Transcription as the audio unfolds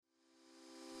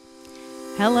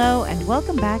Hello, and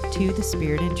welcome back to the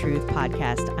Spirit and Truth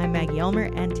podcast. I'm Maggie Elmer,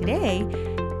 and today,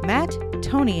 Matt,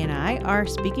 Tony, and I are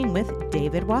speaking with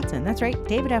David Watson. That's right,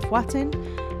 David F. Watson,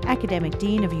 Academic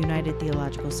Dean of United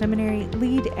Theological Seminary,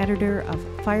 lead editor of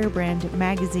Firebrand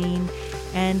Magazine,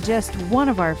 and just one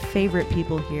of our favorite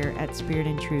people here at Spirit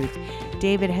and Truth.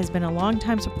 David has been a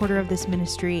longtime supporter of this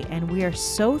ministry, and we are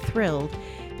so thrilled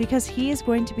because he is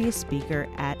going to be a speaker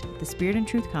at the Spirit and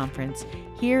Truth Conference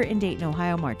here in Dayton,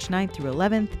 Ohio, March 9th through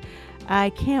 11th. I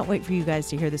can't wait for you guys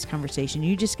to hear this conversation.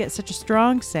 You just get such a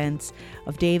strong sense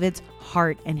of David's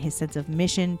heart and his sense of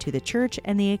mission to the church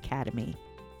and the academy.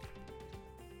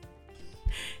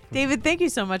 David, thank you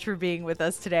so much for being with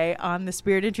us today on the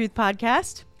Spirit and Truth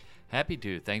podcast. Happy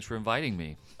to. Thanks for inviting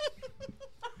me.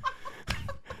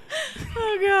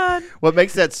 Oh, God. What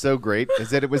makes that so great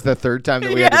is that it was the third time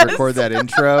that we had to record that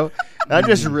intro. And I'm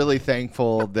just really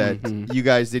thankful that you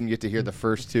guys didn't get to hear the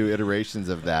first two iterations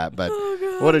of that. But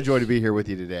what a joy to be here with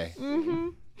you today.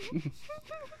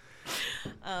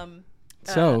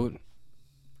 So,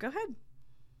 go ahead.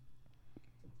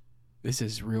 This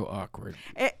is real awkward.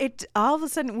 It all of a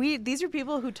sudden, these are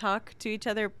people who talk to each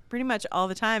other pretty much all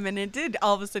the time, and it did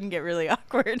all of a sudden get really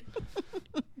awkward.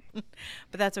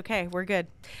 But that's okay. We're good.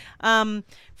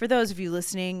 For those of you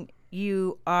listening,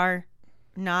 you are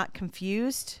not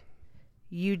confused.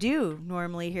 You do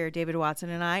normally hear David Watson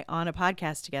and I on a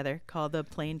podcast together called the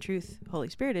Plain Truth Holy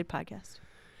Spirited podcast.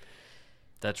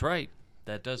 That's right.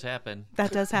 That does happen.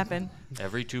 That does happen.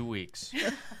 Every 2 weeks.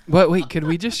 Wait, can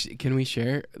we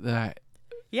share that,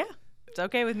 Yeah, it's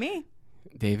okay with me.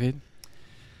 David?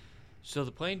 So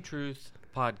the Plain Truth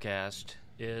podcast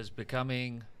is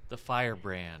becoming the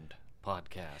Firebrand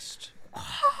podcast.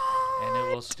 And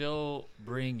it will still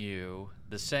bring you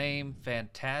the same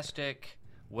fantastic,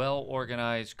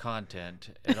 well-organized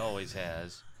content it always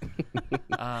has.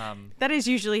 That is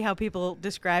usually how people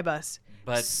describe us.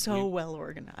 But so we well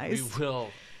organized. will.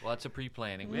 Lots of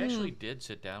pre-planning. We actually did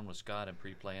sit down with Scott and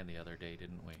pre-plan the other day,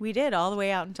 didn't we? We did all the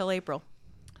way out until April.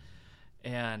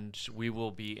 And we will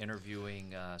be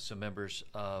interviewing some members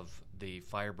of the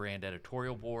Firebrand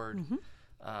editorial board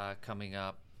coming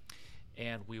up.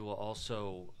 And we will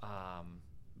also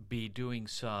be doing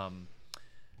something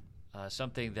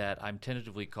that I'm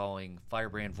tentatively calling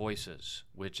Firebrand Voices,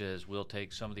 which is we'll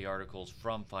take some of the articles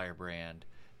from Firebrand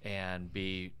and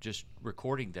be just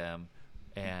recording them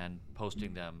and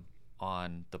posting them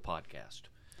on the podcast.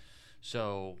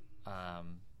 So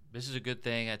this is a good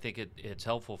thing. I think it's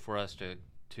helpful for us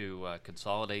to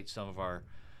consolidate some of our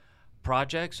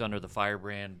projects under the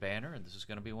Firebrand banner, and this is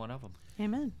going to be one of them.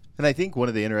 Amen. And I think one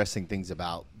of the interesting things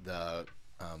about the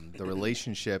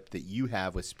relationship that you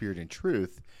have with Spirit and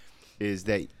Truth is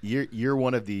that you're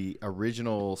one of the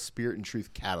original Spirit and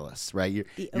Truth catalysts, right?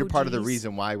 You're part of the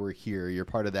reason why we're here. You're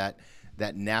part of that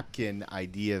napkin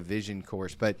idea vision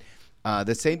course. But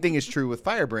the same thing is true with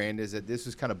Firebrand, is that this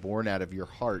was kind of born out of your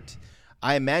heart.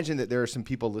 I imagine that there are some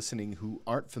people listening who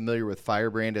aren't familiar with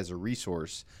Firebrand as a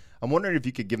resource. I'm wondering if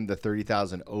you could give them the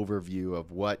 30,000 overview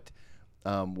of what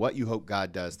you hope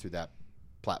God does through that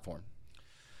platform.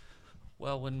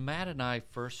 Well, when Matt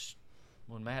first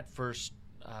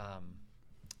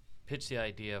pitched the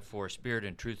idea for Spirit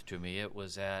and Truth to me, it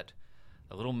was at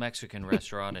a little Mexican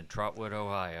restaurant in Trotwood,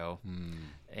 Ohio.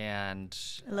 And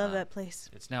I love that place.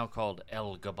 It's now called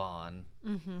El Gabon,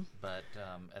 but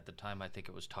at the time I think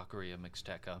it was Taqueria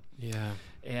Mixteca. Yeah.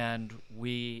 And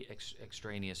we,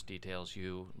 extraneous details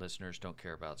you listeners don't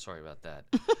care about, sorry about that.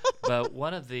 But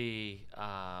one of the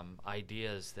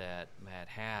ideas that Matt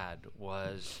had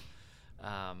was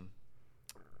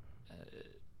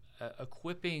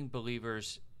equipping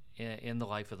believers in the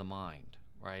life of the mind,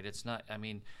 right? It's not, I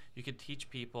mean, you could teach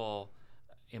people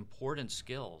important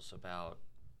skills about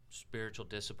spiritual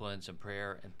disciplines and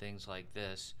prayer and things like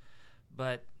this,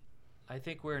 but I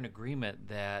think we're in agreement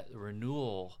that the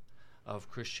renewal of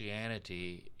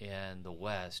Christianity in the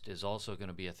West is also going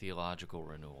to be a theological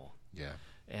renewal. Yeah.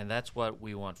 And that's what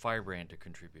we want Firebrand to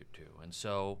contribute to. And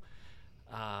so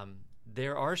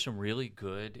there are some really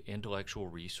good intellectual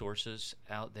resources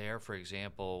out there. For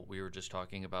example, we were just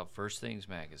talking about First Things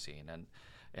magazine,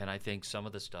 and I think some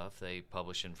of the stuff they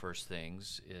publish in First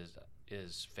Things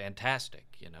is fantastic.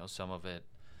 You know, some of it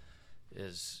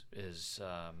is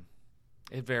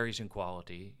it varies in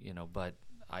quality, you know, but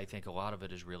I think a lot of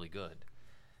it is really good.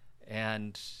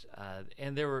 And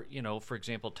there were, you know, for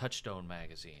example, Touchstone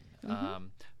magazine.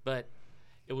 But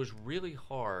it was really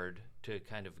hard to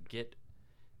kind of get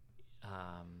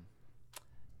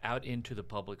out into the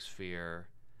public sphere,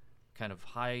 kind of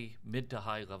mid to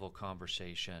high level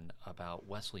conversation about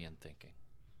Wesleyan thinking.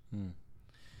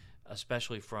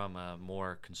 especially from a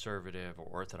more conservative or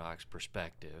orthodox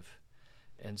perspective.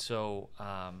 And so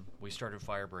we started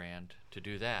Firebrand to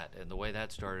do that. And the way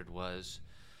that started was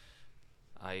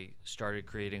I started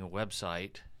creating a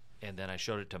website, and then I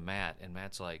showed it to Matt, and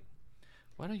Matt's like,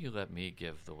 why don't you let me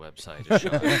give the website a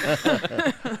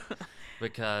shot?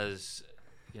 Because,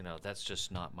 that's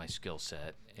just not my skill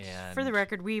set. And For the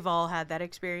record, we've all had that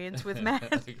experience with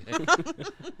Matt.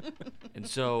 And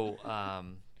so,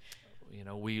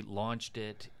 we launched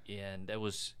it, and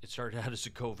it started out as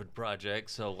a COVID project,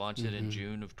 so launched it in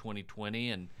June of 2020,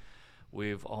 and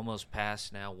we've almost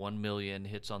passed now 1 million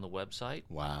hits on the website.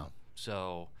 Wow.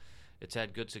 So it's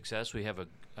had good success. We have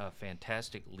a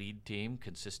fantastic lead team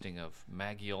consisting of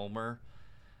Maggie Ulmer,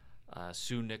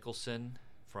 Sue Nicholson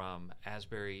from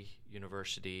Asbury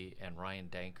University, and Ryan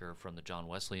Danker from the John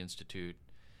Wesley Institute,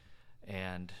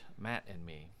 and Matt and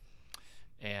me.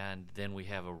 And then we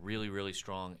have a really, really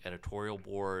strong editorial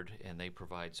board, and they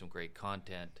provide some great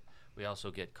content. We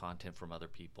also get content from other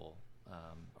people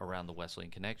around the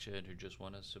Wesleyan Connection who just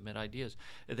want to submit ideas.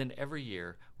 And then every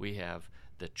year we have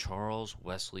the Charles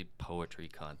Wesley Poetry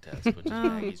Contest, which is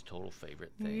Maggie's total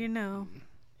favorite thing.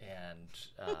 And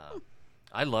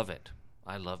I love it.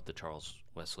 I love the Charles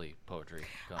Wesley Poetry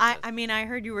Contest. I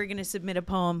heard you were going to submit a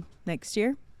poem next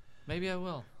year. Maybe I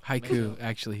will. Haiku.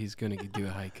 Actually, he's going to do a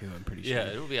haiku, I'm pretty sure.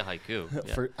 Yeah, it'll be a haiku.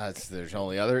 Yeah. There's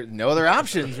no other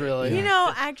options, really.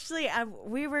 Actually,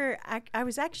 I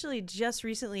was actually just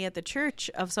recently at the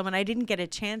church of someone. I didn't get a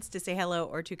chance to say hello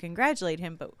or to congratulate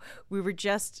him, but we were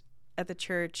just at the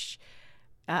church.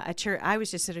 I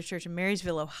was just at a church in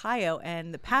Marysville, Ohio,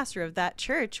 and the pastor of that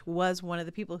church was one of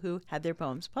the people who had their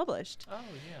poems published. Oh,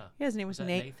 yeah. Yeah, his name was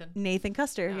Nathan? Nathan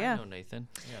Custer. Yeah, I know Nathan.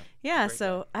 Yeah, Great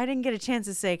so guy. I didn't get a chance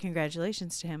to say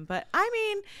congratulations to him, but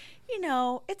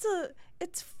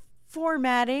it's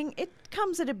formatting. It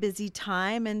comes at a busy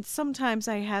time, and sometimes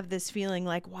I have this feeling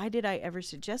like, why did I ever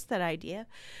suggest that idea?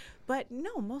 But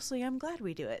no, mostly I'm glad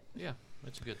we do it. Yeah,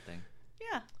 that's a good thing.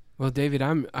 Yeah. Well, David,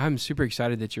 I'm super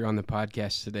excited that you're on the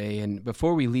podcast today. And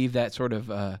before we leave that sort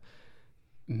of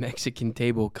Mexican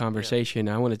table conversation,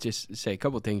 I want to just say a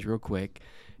couple of things real quick,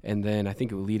 and then I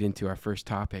think it will lead into our first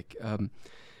topic.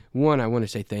 One, I want to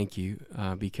say thank you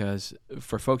because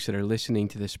for folks that are listening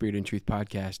to the Spirit and Truth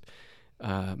podcast,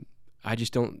 I'm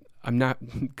not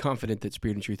confident that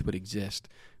Spirit and Truth would exist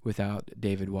without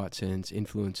David Watson's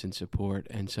influence and support.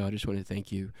 And so I just want to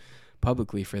thank you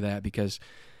publicly for that, because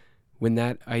when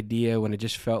I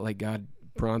just felt like God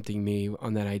prompting me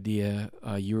on that idea,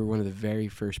 you were one of the very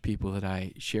first people that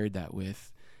I shared that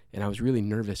with, and I was really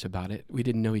nervous about it. We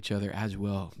didn't know each other as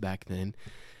well back then,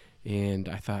 and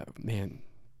I thought, man,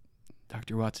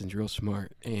 Dr. Watson's real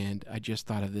smart, and I just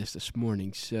thought of this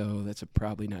morning, so that's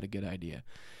probably not a good idea.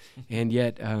 And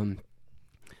yet, I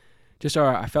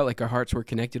felt like our hearts were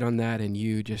connected on that, and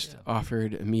you just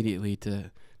offered immediately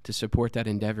to support that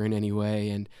endeavor in any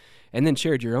way, and then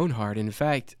shared your own heart. And in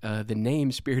fact, the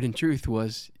name Spirit and Truth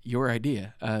was your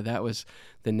idea. That was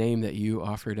the name that you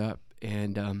offered up,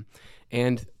 and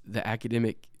the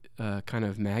academic kind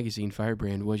of magazine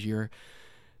Firebrand was your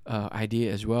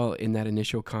idea as well in that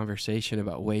initial conversation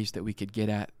about ways that we could get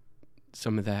at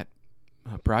some of that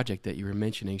project that you were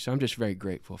mentioning. So I'm just very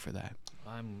grateful for that.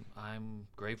 I'm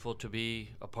grateful to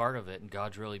be a part of it, and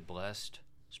God's really blessed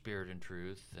Spirit and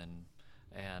Truth,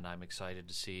 and I'm excited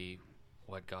to see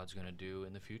what God's going to do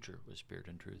in the future with Spirit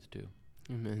and Truth too.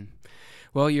 Amen.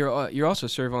 Well, you also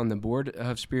serve on the board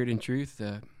of Spirit and Truth,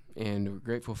 and we're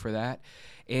grateful for that.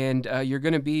 And you're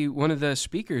going to be one of the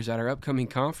speakers at our upcoming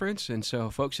conference. And so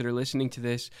folks that are listening to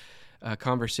this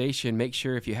conversation, make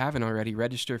sure, if you haven't already,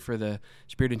 register for the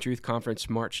Spirit and Truth Conference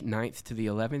March 9th to the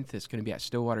 11th. It's going to be at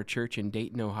Stillwater Church in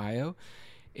Dayton, Ohio.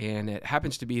 And it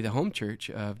happens to be the home church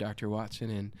of Dr. Watson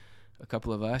and a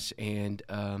couple of us. And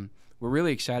we're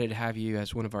really excited to have you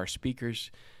as one of our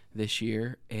speakers this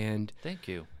year. And thank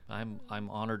you. I'm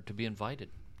honored to be invited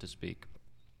to speak.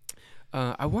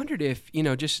 I wondered if,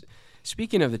 just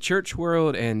speaking of the church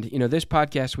world, and this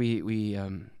podcast, we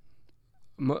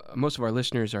most of our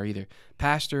listeners are either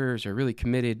pastors or really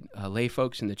committed lay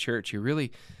folks in the church who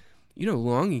really,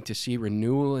 longing to see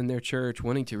renewal in their church,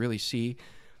 wanting to really see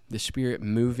the Spirit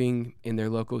moving in their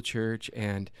local church.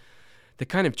 And the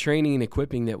kind of training and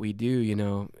equipping that we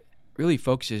do, really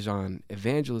focuses on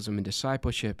evangelism and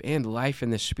discipleship and life in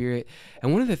the Spirit.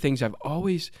 And one of the things I've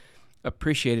always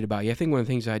appreciated about you, I think one of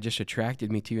the things that just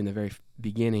attracted me to you in the very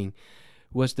beginning,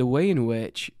 was the way in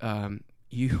which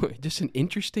you just an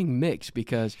interesting mix,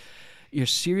 because you're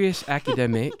serious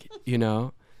academic,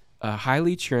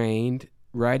 highly trained,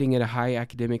 writing at a high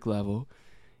academic level,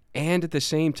 and at the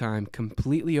same time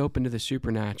completely open to the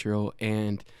supernatural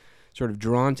and sort of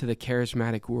drawn to the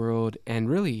charismatic world and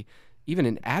really even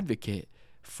an advocate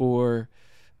for,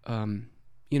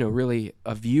 really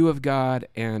a view of God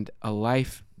and a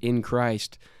life in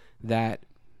Christ that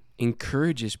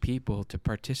encourages people to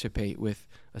participate with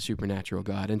a supernatural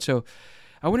God. And so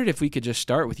I wondered if we could just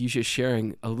start with you just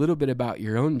sharing a little bit about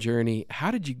your own journey.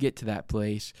 How did you get to that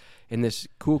place in this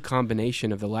cool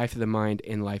combination of the life of the mind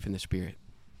and life in the Spirit?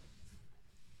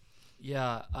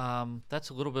 Yeah, that's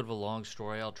a little bit of a long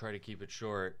story. I'll try to keep it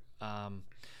short.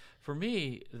 For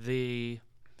me, the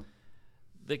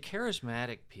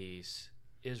charismatic piece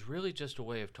is really just a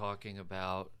way of talking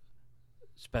about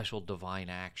special divine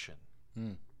action,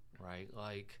 right?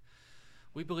 Like,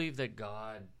 we believe that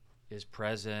God is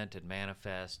present and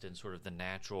manifest in sort of the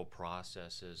natural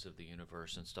processes of the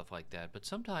universe and stuff like that. But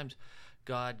sometimes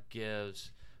God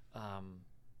gives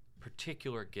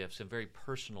particular gifts and very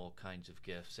personal kinds of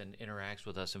gifts and interacts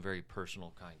with us in very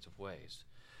personal kinds of ways.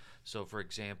 So, for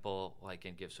example, like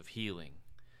in gifts of healing,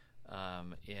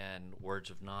 in words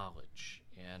of knowledge,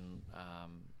 in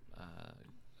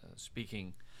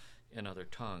speaking in other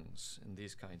tongues, and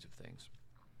these kinds of things.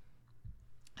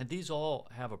 And these all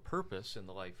have a purpose in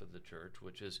the life of the church,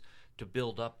 which is to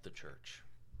build up the church,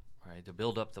 right? To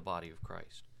build up the body of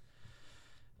Christ.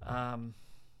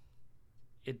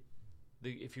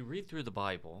 If you read through the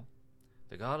Bible,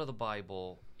 the God of the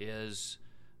Bible is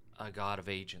a God of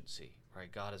agency,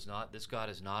 right? This God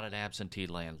is not an absentee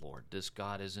landlord. This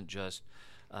God isn't just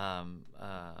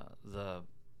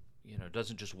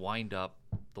doesn't just wind up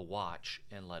the watch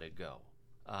and let it go.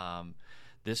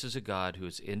 This is a God who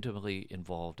is intimately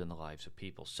involved in the lives of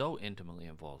people, so intimately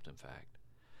involved, in fact,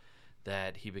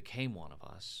 that he became one of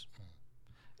us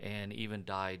and even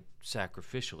died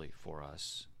sacrificially for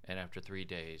us, and after 3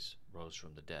 days rose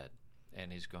from the dead,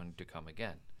 and he's going to come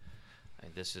again.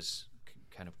 And this is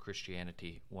kind of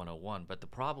Christianity 101, but the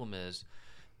problem is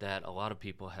that a lot of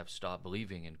people have stopped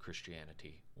believing in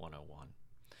Christianity 101.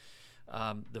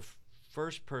 The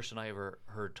first person I ever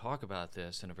heard talk about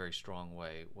this in a very strong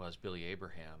way was Billy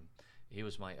Abraham. He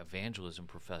was my evangelism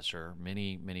professor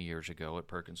many, many years ago at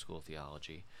Perkins School of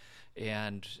Theology.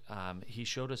 And he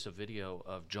showed us a video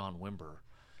of John Wimber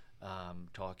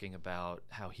talking about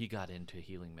how he got into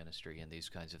healing ministry and these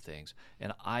kinds of things.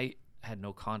 And I had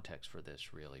no context for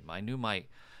this, really. I knew my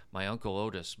Uncle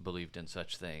Otis believed in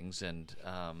such things, and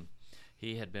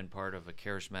he had been part of a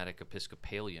charismatic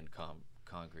Episcopalian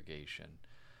congregation.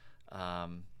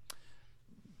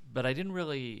 But I didn't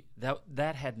really,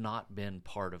 that had not been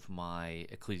part of my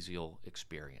ecclesial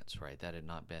experience, right? That had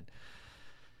not been.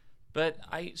 But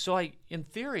in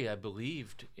theory, I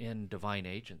believed in divine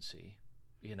agency,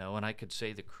 and I could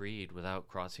say the creed without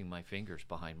crossing my fingers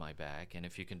behind my back. And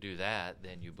if you can do that,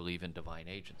 then you believe in divine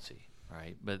agency,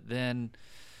 right? But then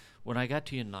when I got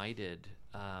to United,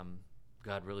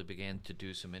 God really began to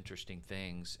do some interesting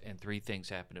things, and 3 things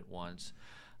happened at once.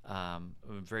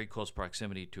 In very close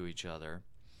proximity to each other.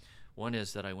 One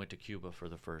is that I went to Cuba for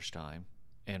the first time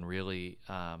and really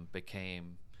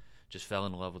just fell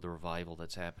in love with the revival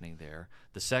that's happening there.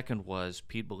 The second was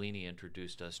Pete Bellini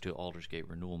introduced us to Aldersgate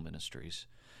Renewal Ministries,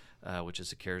 which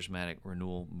is a charismatic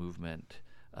renewal movement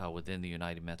within the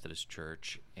United Methodist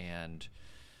Church. And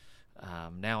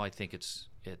now I think it's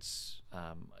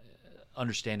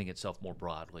understanding itself more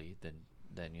broadly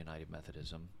than United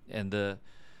Methodism. And the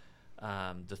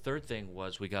third thing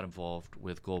was we got involved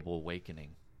with Global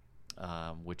Awakening,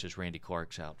 which is Randy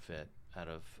Clark's outfit out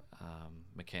of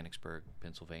Mechanicsburg,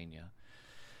 Pennsylvania.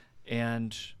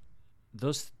 And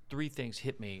those 3 things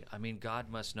hit me. I mean, God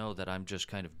must know that I'm just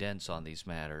kind of dense on these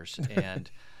matters.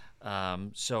 And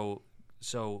so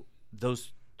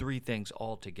those 3 things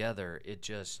all together, it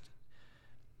just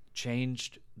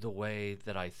changed the way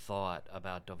that I thought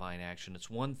about divine action. It's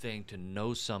one thing to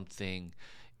know something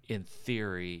in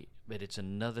theory, but it's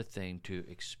another thing to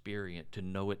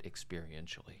know it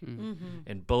experientially. Mm-hmm.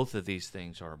 And both of these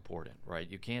things are important, right?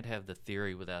 You can't have the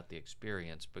theory without the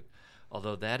experience, but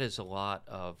although that is a lot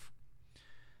of,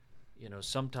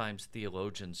 sometimes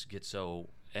theologians get so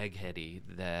eggheady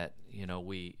that,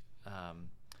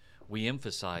 we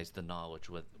emphasize the knowledge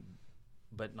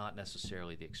but not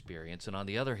necessarily the experience. And on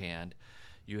the other hand,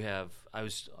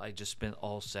 I just spent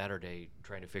all Saturday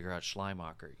trying to figure out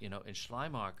Schleiermacher. And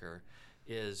Schleiermacher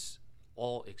is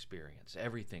all experience.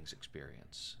 Everything's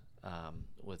experience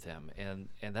with him. And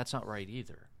that's not right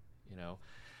either,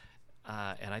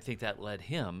 And I think that led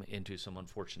him into some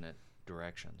unfortunate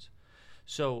directions.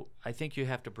 So I think you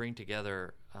have to bring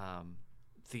together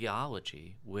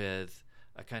theology with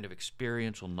a kind of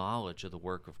experiential knowledge of the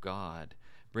work of God.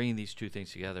 Bringing these 2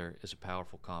 things together is a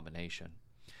powerful combination.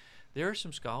 There are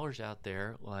some scholars out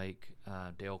there like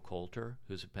Dale Coulter,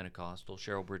 who's a Pentecostal,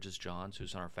 Cheryl Bridges-Johns,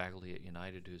 who's on our faculty at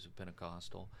United, who's a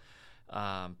Pentecostal.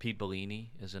 Pete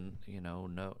Bellini is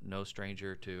no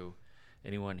stranger to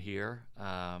anyone here,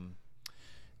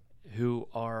 who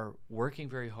are working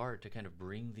very hard to kind of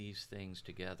bring these things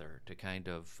together, to kind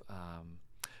of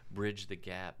bridge the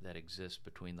gap that exists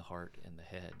between the heart and the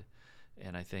head,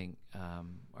 and I think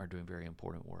are doing very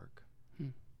important work.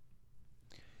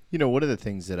 You know, one of the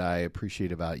things that I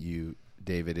appreciate about you,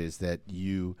 David, is that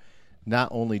you not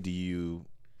only do you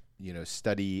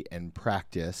study and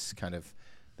practice kind of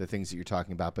the things that you're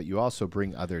talking about, but you also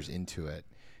bring others into it.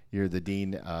 You're the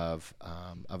dean of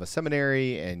a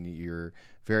seminary, and you're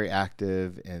very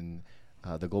active in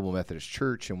the Global Methodist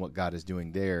Church and what God is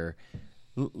doing there.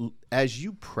 As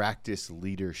you practice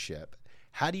leadership,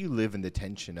 how do you live in the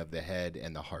tension of the head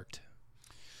and the heart?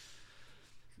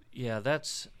 Yeah,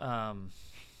 that's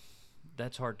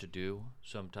hard to do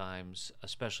sometimes,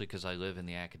 especially because I live in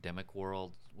the academic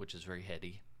world, which is very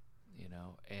heady,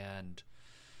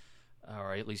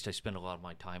 or at least I spend a lot of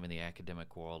my time in the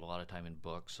academic world, a lot of time in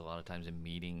books, a lot of times in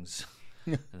meetings,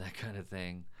 and that kind of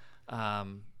thing.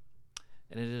 And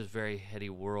it is a very heady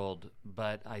world,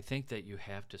 but I think that you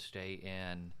have to stay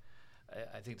in.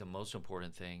 I think the most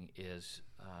important thing is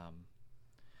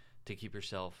to keep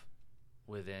yourself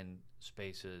within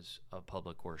spaces of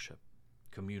public worship,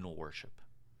 communal worship.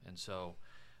 And so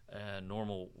a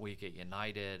normal week at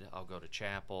United, I'll go to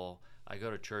chapel. I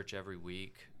go to church every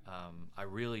week. I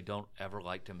really don't ever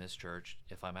like to miss church.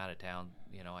 If I'm out of town,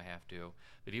 I have to.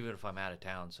 But even if I'm out of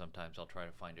town, sometimes I'll try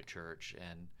to find a church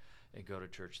and go to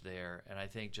church there. And I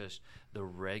think just the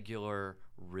regular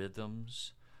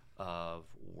rhythms of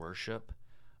worship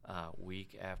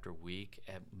week after week,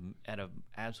 at an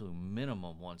absolute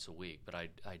minimum once a week, but I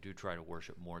do try to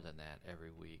worship more than that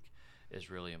every week, is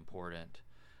really important.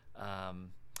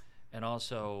 And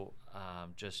also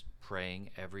just praying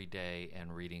every day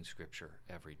and reading Scripture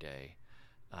every day,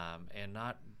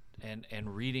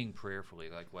 and reading prayerfully,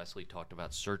 like Wesley talked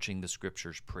about, searching the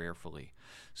Scriptures prayerfully,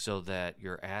 so that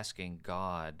you're asking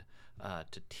God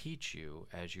to teach you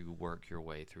as you work your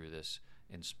way through this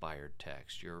inspired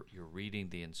text. You're reading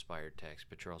the inspired text,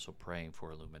 but you're also praying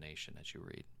for illumination as you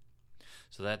read.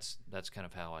 So that's kind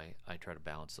of how I try to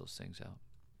balance those things out.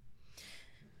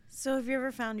 So have you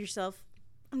ever found yourself,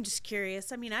 I'm just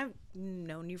curious, I mean, I've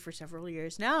known you for several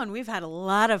years now, and we've had a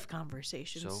lot of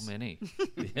conversations. So many,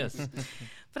 yes.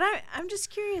 But I'm just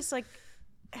curious, like,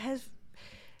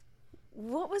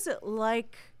 what was it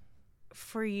like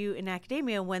for you in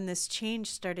academia when this change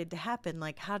started to happen?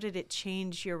 Like, how did it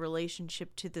change your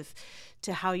relationship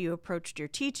to how you approached your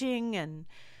teaching and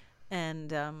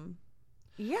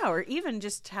or even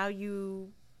just how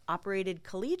you operated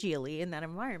collegially in that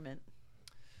environment?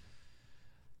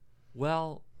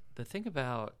 Well, the thing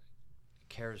about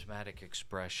charismatic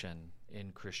expression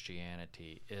in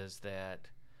Christianity is that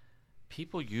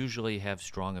people usually have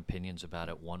strong opinions about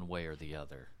it one way or the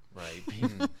other, right?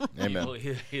 Amen.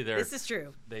 Either, this is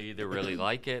true. They either really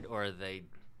like it or they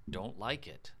don't like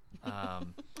it.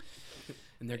 And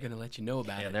they're going to let you know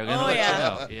about it. They're going to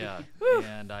let you know.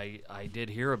 Yeah. And I did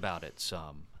hear about it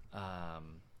some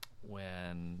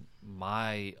when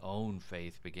my own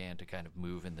faith began to kind of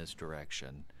move in this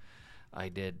direction. I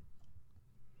did.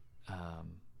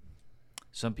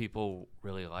 Some people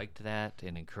really liked that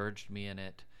and encouraged me in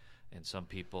it, and some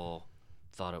people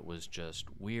thought it was just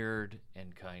weird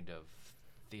and kind of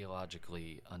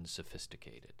theologically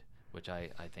unsophisticated, which I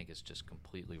think is just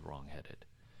completely wrong-headed.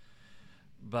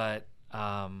 But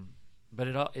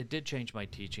it did change my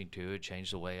teaching too. It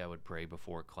changed the way I would pray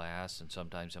before class, and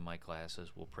sometimes in my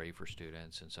classes we'll pray for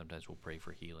students, and sometimes we'll pray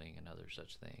for healing and other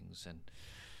such things. And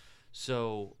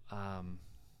so,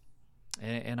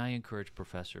 and I encourage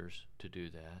professors to do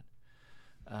that.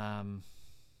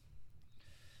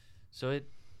 So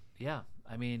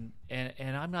I mean,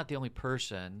 and I'm not the only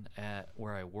person at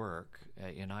where I work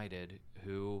at United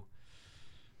who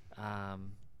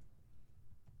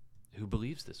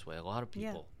believes this way. A lot of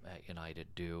people at United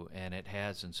do, and it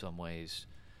has in some ways,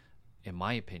 in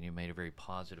my opinion, made a very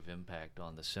positive impact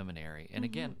on the seminary. And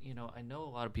again, I know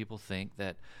a lot of people think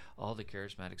that all the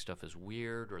charismatic stuff is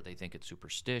weird, or they think it's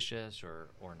superstitious or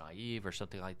naive or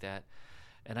something like that.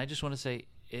 And I just want to say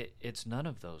it's none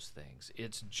of those things.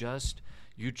 It's just,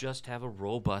 you just have a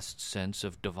robust sense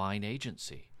of divine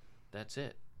agency. That's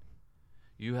it.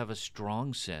 You have a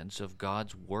strong sense of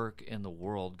God's work in the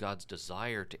world, God's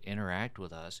desire to interact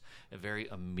with us in very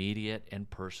immediate and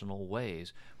personal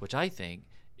ways, which I think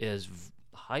is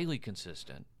highly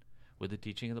consistent with the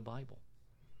teaching of the Bible.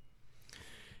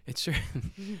 It's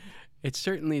It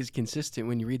certainly is consistent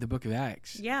when you read the book of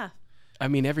Acts. Yeah. I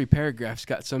mean, every paragraph's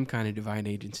got some kind of divine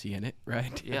agency in it,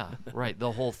 right? Yeah, right.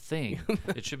 The whole thing.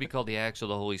 It should be called the Acts of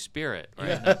the Holy Spirit,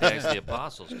 right? Not the Acts of the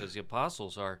Apostles, because the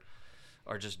apostles are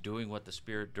just doing what the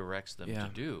Spirit directs them to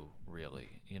do,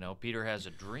 really. You know, Peter has a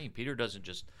dream. Peter doesn't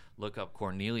just look up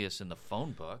Cornelius in the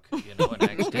phone book, you know, in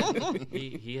Acts 10.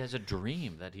 He has a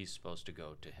dream that he's supposed to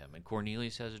go to him, and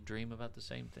Cornelius has a dream about the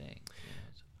same thing.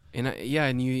 You know, so.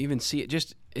 And you even see it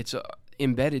it's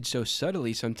embedded so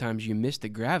subtly sometimes you miss the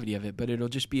gravity of it, but it'll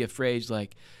just be a phrase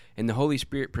like, and the Holy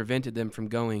Spirit prevented them from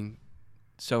going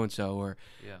so-and-so, or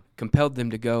compelled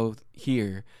them to go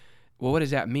here. Well, what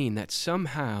does that mean? That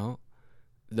somehow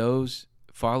those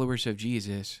followers of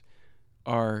Jesus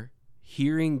are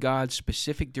hearing God's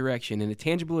specific direction in a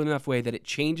tangible enough way that it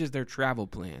changes their travel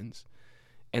plans,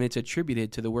 and it's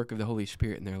attributed to the work of the Holy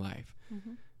Spirit in their life.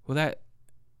 Mm-hmm. Well,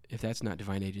 if that's not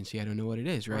divine agency, I don't know what it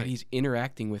is, right? He's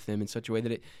interacting with them in such a way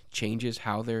that it changes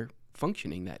how they're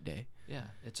functioning that day. Yeah,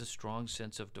 it's a strong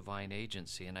sense of divine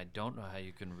agency, and I don't know how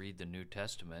you can read the New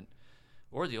Testament,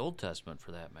 or the Old Testament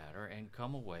for that matter, and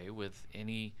come away with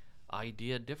any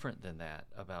idea different than that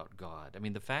about God. I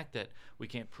mean, the fact that we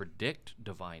can't predict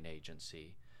divine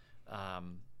agency,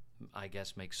 I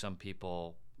guess, makes some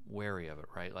people wary of it,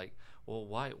 right? Like, well,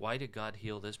 why did God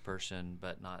heal this person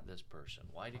but not this person?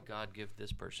 Why did God give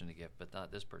this person a gift but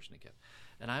not this person a gift?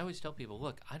 And I always tell people,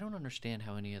 look, I don't understand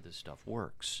how any of this stuff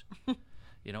works.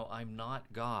 You know, I'm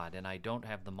not God, and I don't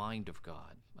have the mind of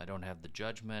God. I don't have the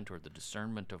judgment or the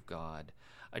discernment of God.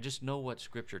 I just know what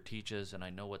Scripture teaches, and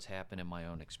I know what's happened in my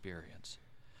own experience.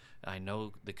 I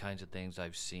know the kinds of things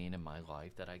I've seen in my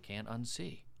life that I can't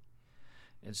unsee.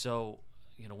 And so,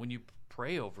 you know, when you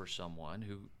pray over someone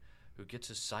who gets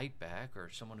his sight back, or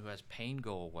someone who has pain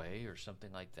go away, or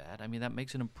something like that, I mean, that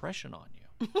makes an impression on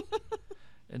you.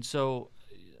 And so,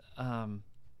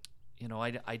 you know,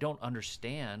 I don't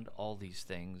understand all these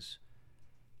things.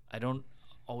 I don't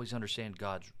always understand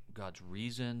God's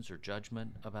reasons or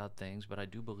judgment about things, but I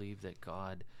do believe that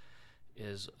God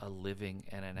is a living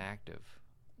and an active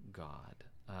God.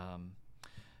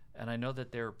 And I know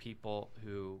that there are people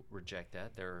who reject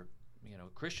that. There are, you know,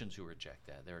 Christians who reject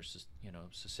that. There are, you know,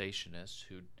 cessationists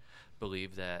who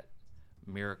believe that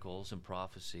miracles and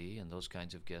prophecy and those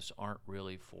kinds of gifts aren't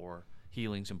really for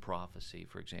healings and prophecy,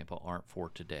 for example, aren't for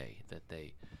today, that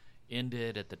they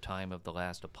ended at the time of the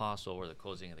last apostle or the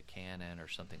closing of the canon or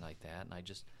something like that. And I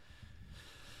just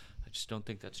don't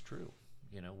think that's true.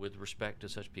 You know, with respect to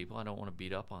such people, I don't want to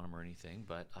beat up on them or anything,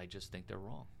 but I just think they're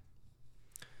wrong.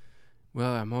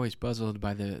 Well, I'm always puzzled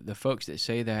by the folks that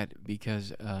say that,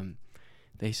 because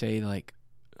they say, like,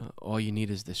 all you need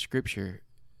is the Scripture,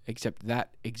 except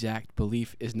that exact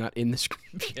belief is not in the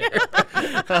Scripture.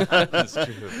 That's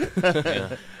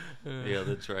true. Yeah,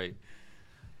 that's right.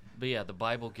 But yeah, the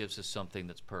Bible gives us something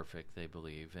that's perfect, they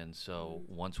believe. And so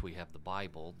once we have the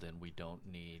Bible, then we don't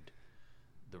need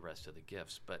the rest of the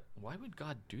gifts. But why would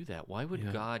God do that? Why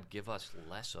would God give us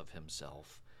less of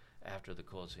himself after the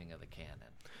closing of the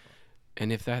canon?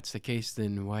 And if that's the case,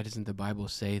 then why doesn't the Bible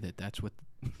say that that's what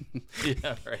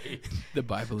yeah, right. the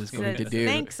Bible is going to do?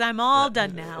 Thanks, I'm all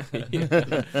done now.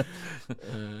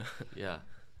 Yeah.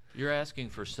 You're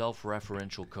asking for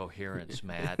self-referential coherence,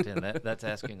 Matt, and that's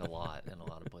asking a lot in a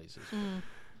lot of places. Mm.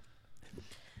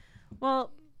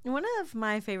 Well, one of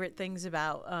my favorite things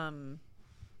about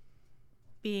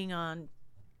being on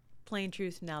Plain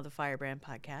Truth Now, the Firebrand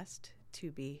podcast,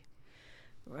 to be,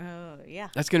 yeah.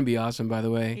 That's going to be awesome, by the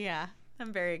way. Yeah,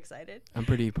 I'm very excited. I'm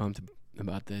pretty pumped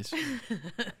about this.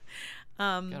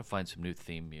 Gotta find some new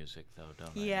theme music, though, don't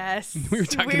I? Yes. We were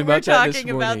talking about that this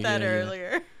morning. About that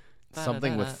earlier.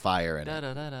 Something with fire in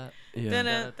it.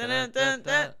 Yeah.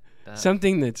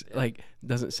 Something that's like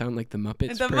doesn't sound like the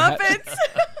Muppets. The perhaps.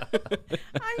 Muppets.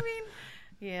 I mean,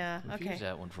 yeah. We've used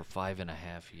that one for 5.5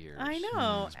 years. I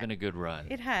know. It's been a good run.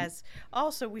 It has.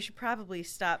 Also, we should probably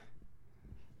stop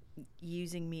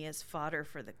using me as fodder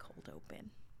for the cold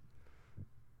open.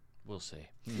 We'll see.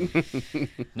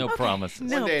 No promises.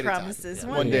 No promises.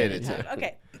 One day at a time.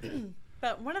 Okay.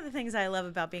 But one of the things I love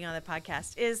about being on the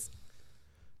podcast is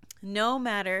no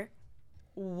matter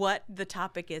what the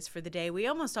topic is for the day, we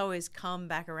almost always come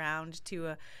back around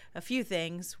to a few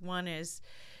things. One is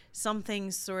something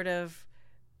sort of,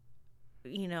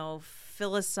 you know,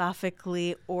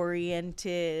 philosophically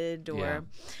oriented, or,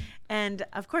 and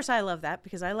of course I love that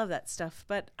because I love that stuff.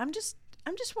 But I'm just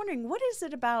wondering, what is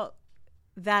it about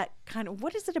that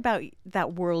what is it about that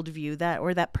worldview,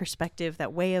 that perspective,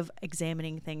 that way of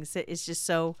examining things that is just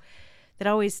so, that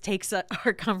always takes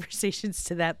our conversations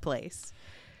to that place?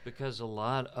 Because a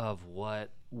lot of what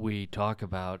we talk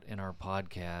about in our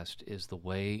podcast is the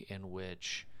way in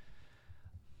which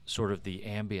sort of the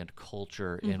ambient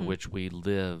culture in which we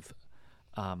live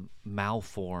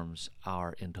malforms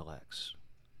our intellects,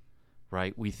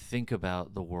 right? We think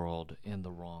about the world in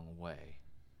the wrong way.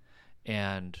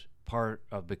 And part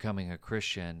of becoming a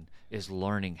Christian is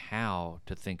learning how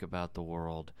to think about the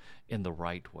world in the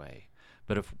right way.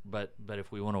 But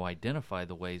if we want to identify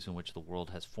the ways in which the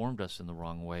world has formed us in the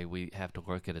wrong way, we have to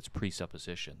look at its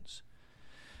presuppositions.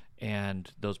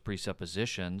 And those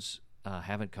presuppositions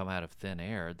haven't come out of thin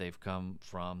air. They've come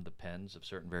from the pens of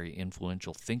certain very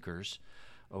influential thinkers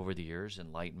over the years,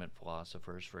 Enlightenment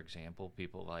philosophers, for example,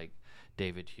 people like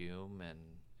David Hume and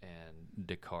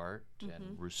Descartes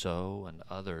and Rousseau and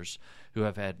others who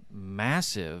have had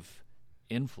massive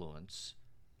influence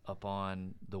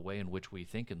upon the way in which we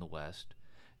think in the West,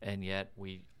 and yet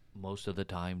we most of the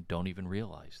time don't even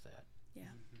realize that.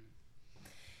 Yeah.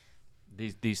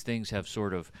 These things have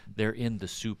sort of, they're in the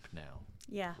soup now.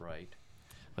 Yeah. Right?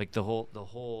 Like the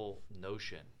whole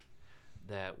notion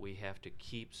that we have to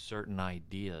keep certain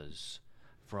ideas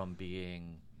from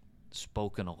being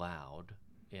spoken aloud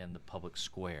in the public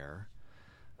square,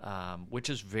 which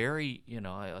is very,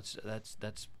 that's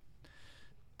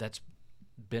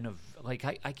been I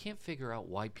can't figure out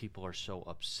why people are so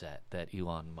upset that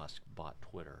Elon Musk bought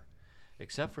Twitter,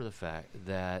 except for the fact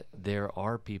that there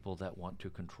are people that want to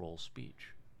control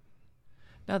speech.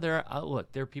 Now there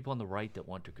are people on the right that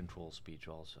want to control speech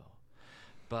also,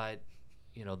 but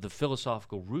the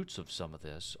philosophical roots of some of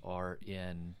this are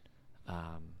in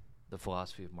the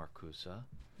philosophy of Marcuse,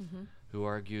 who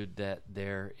argued that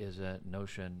there is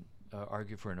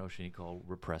argued for a notion he called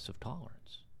repressive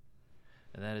tolerance.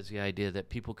 And that is the idea that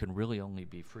people can really only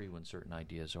be free when certain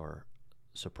ideas are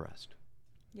suppressed.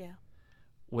 Yeah.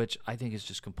 Which I think is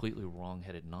just completely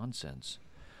wrong-headed nonsense.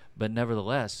 But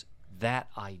nevertheless, that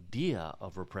idea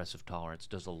of repressive tolerance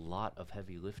does a lot of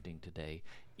heavy lifting today,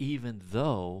 even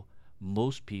though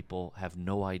most people have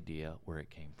no idea where it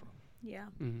came from. Yeah.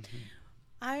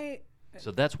 Mm-hmm.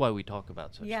 So that's why we talk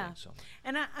about such things so much.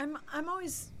 And I'm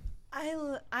always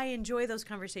I enjoy those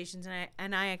conversations,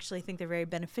 and I actually think they're very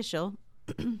beneficial.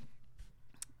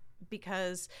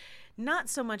 Because not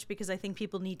so much because I think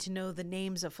people need to know the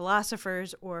names of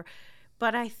philosophers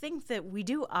but I think that we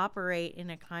do operate in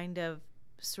a kind of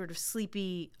sort of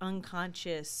sleepy,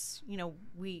 unconscious,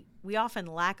 we often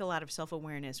lack a lot of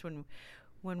self-awareness when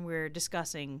we're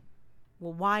discussing,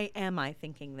 well, why am I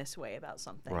thinking this way about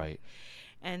something? Right.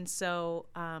 And so,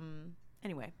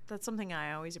 anyway, that's something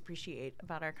I always appreciate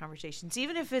about our conversations,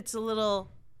 even if it's a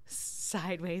little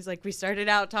sideways. Like we started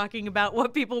out talking about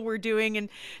what people were doing and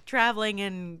traveling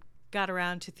and got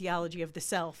around to theology of the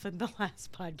self in the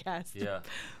last podcast. Yeah.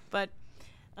 But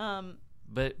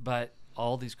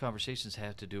all these conversations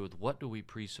have to do with what do we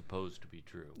presuppose to be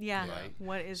true. Yeah. Right?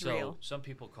 What is so real? Some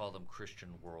people call them Christian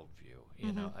worldview.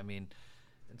 You know, I mean,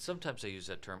 and sometimes I use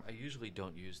that term. I usually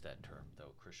don't use that term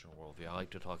though. Christian worldview. I like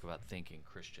to talk about thinking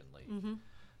Christianly,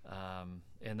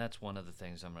 and that's one of the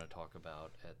things I'm going to talk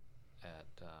about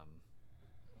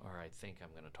or I think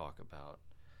I'm going to talk about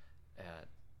at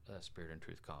the Spirit and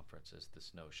Truth Conference, is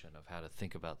this notion of how to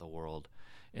think about the world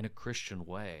in a Christian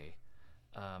way,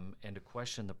 and to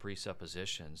question the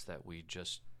presuppositions that we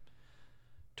just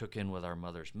took in with our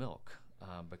mother's milk,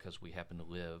 because we happen to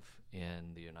live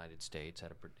in the United States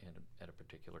at a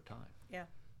particular time. Yeah.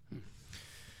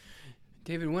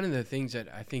 David, one of the things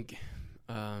that I think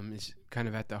is kind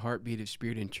of at the heartbeat of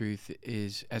Spirit and Truth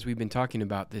is, as we've been talking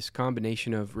about, this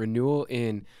combination of renewal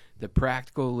in the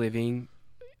practical living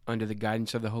under the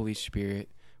guidance of the Holy Spirit,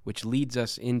 which leads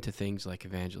us into things like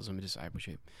evangelism and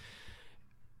discipleship,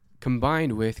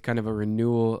 combined with kind of a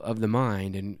renewal of the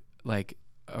mind and like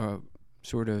a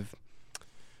sort of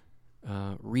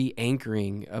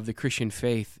re-anchoring of the Christian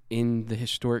faith in the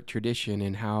historic tradition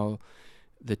and how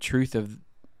the truth of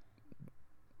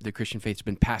the Christian faith has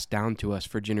been passed down to us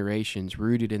for generations,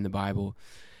 rooted in the Bible.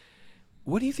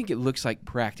 What do you think it looks like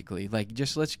practically? Like,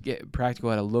 just let's get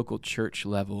practical at a local church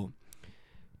level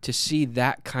to see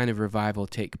that kind of revival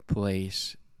take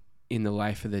place in the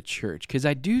life of the church. Because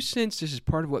I do sense this is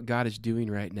part of what God is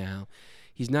doing right now.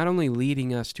 He's not only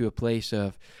leading us to a place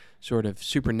of sort of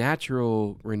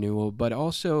supernatural renewal, but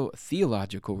also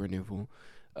theological renewal.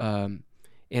 And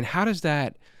how does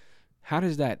that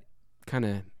kind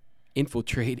of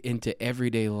infiltrate into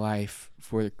everyday life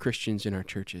for Christians in our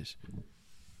churches?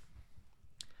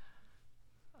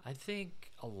 I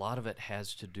think a lot of it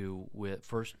has to do with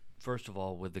first of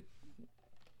all with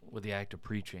the act of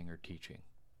preaching or teaching.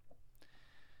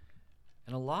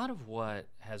 And a lot of what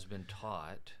has been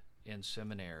taught in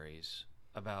seminaries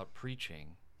about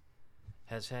preaching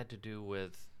has had to do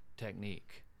with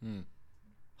technique,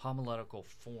 homiletical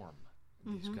form,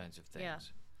 these kinds of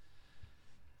things.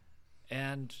 Yeah.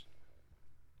 And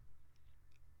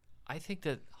I think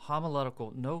that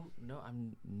homiletical, no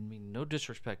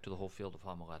disrespect to the whole field of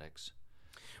homiletics.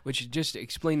 Which, just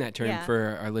explain that term Yeah.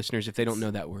 for our listeners if they don't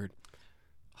know that word.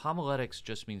 Homiletics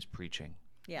just means preaching.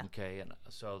 Yeah. Okay, and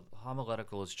so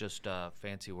homiletical is just a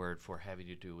fancy word for having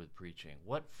to do with preaching.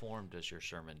 What form does your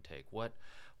sermon take? What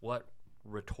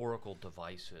rhetorical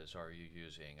devices are you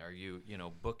using? Are you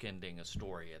bookending a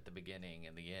story at the beginning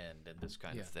and the end and this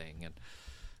kind of thing? And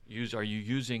are you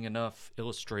using enough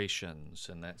illustrations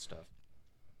and that stuff?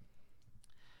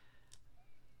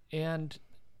 And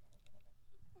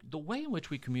the way in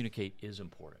which we communicate is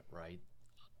important, right?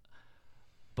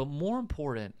 But more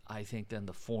important, I think, than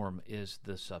the form is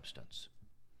the substance.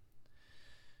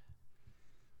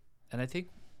 And I think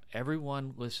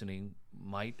everyone listening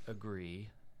might agree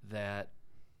that,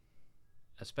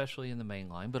 especially in the main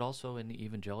line, but also in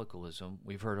evangelicalism,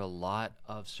 we've heard a lot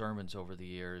of sermons over the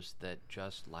years that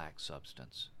just lack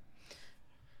substance.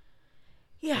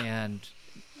 Yeah. And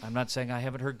I'm not saying I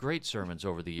haven't heard great sermons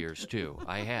over the years, too.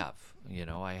 I have.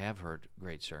 I have heard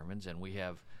great sermons, and we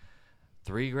have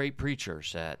 3 great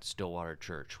preachers at Stillwater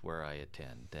Church where I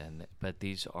attend, but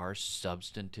these are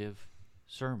substantive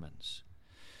sermons.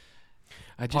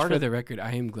 Just for the record,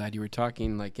 I am glad you were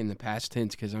talking like in the past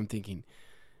tense because I'm thinking,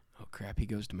 oh crap, he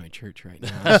goes to my church right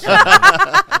now.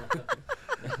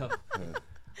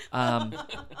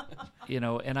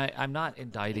 And I'm not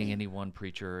indicting any one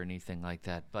preacher or anything like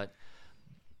that, but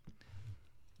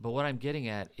what I'm getting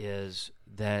at is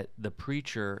that the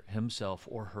preacher himself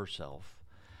or herself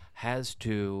has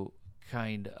to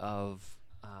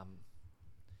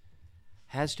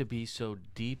be so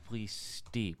deeply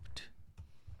steeped.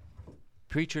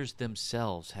 Preachers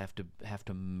themselves have to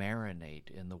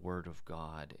marinate in the Word of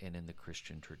God and in the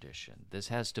Christian tradition. This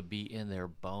has to be in their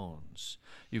bones.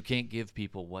 You can't give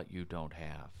people what you don't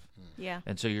have. Yeah.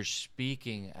 And so you're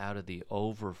speaking out of the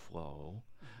overflow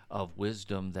of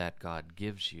wisdom that God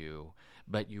gives you,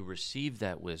 but you receive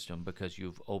that wisdom because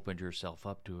you've opened yourself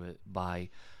up to it by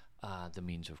the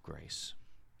means of grace.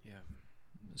 Yeah.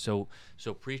 So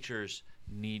preachers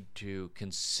need to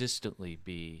consistently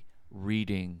be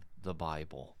reading the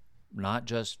Bible, not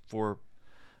just for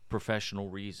professional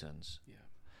reasons. Yeah.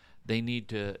 They need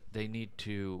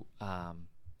to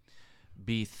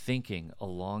be thinking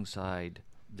alongside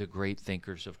the great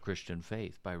thinkers of Christian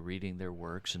faith by reading their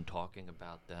works and talking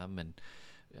about them and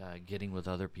getting with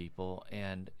other people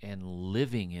and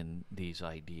living in these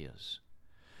ideas.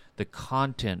 The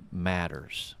content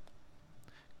matters.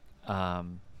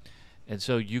 And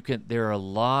so there are a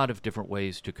lot of different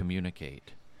ways to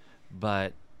communicate,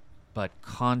 but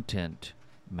content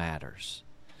matters.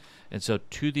 And so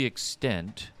to the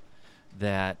extent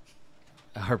that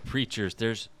our preachers,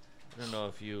 I don't know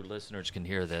if you listeners can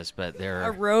hear this, but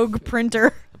A rogue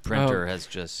printer. the printer has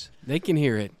just, They can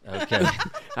hear it. okay.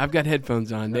 I've got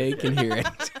headphones on. They can hear it.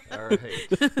 All right.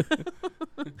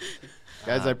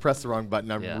 Guys, I pressed the wrong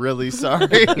button. I'm yeah. really sorry.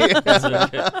 It's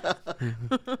okay.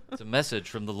 It's a message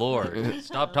from the Lord.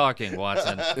 Stop talking,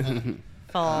 Watson.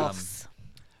 False.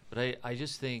 But I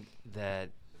just think that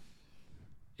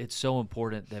it's so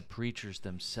important that preachers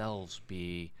themselves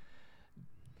be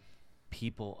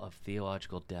people of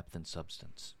theological depth and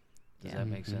substance. Does that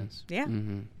make sense? Yeah.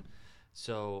 Mm-hmm.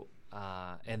 So,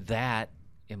 and that,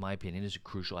 in my opinion, is a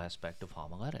crucial aspect of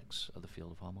homiletics, of the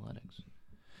field of homiletics.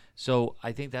 So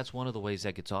I think that's one of the ways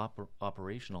that gets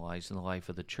operationalized in the life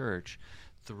of the church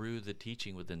through the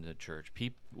teaching within the church.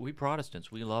 We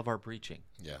Protestants, we love our preaching.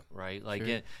 Yeah. Right? Like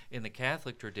Sure. in the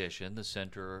Catholic tradition, the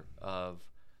center of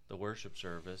the worship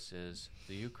service is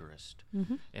the Eucharist.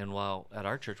 Mm-hmm. And while at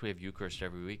our church we have Eucharist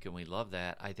every week and we love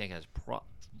that, I think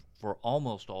for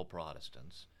almost all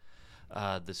Protestants,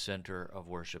 the center of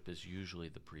worship is usually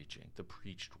the preaching, the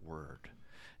preached word.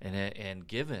 And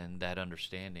given that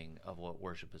understanding of what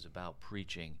worship is about,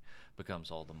 preaching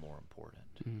becomes all the more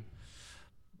important. Mm-hmm.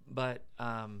 But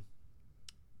I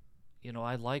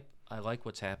like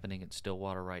what's happening at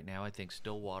Stillwater right now. I think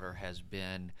Stillwater has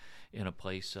been in a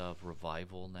place of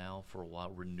revival now for a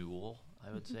while, renewal,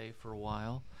 I would say, for a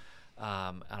while.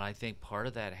 And I think part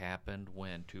of that happened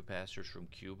when 2 pastors from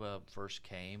Cuba first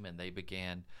came and they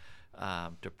began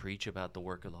to preach about the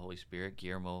work of the Holy Spirit.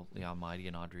 Guillermo the Almighty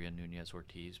and Andrea Nunez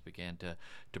Ortiz began to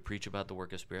preach about the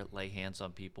work of Spirit, lay hands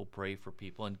on people, pray for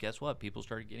people, and guess what? People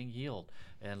started getting healed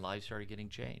and lives started getting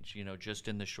changed, just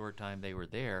in the short time they were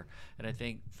there. And I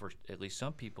think for at least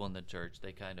some people in the church,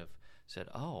 they kind of said,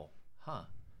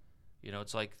 You know,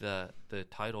 it's like the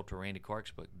title to Randy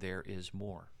Clark's book, There Is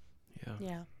More. Yeah.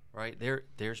 Yeah. Right?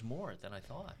 There's more than I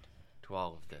thought to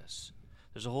all of this.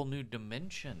 There's a whole new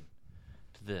dimension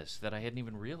to this that I hadn't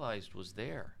even realized was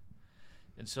there.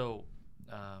 And so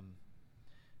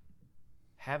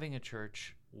having a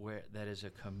church that is a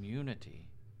community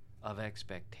of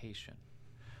expectation,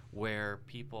 where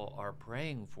people are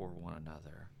praying for one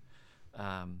another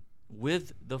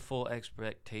with the full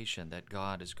expectation that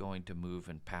God is going to move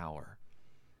in power,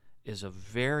 is a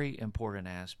very important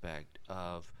aspect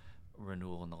of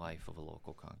renewal in the life of a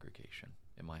local congregation,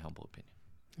 in my humble opinion.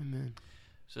 Amen.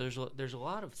 So there's a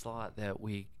lot of thought that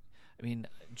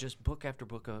just book after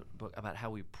book about how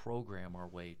we program our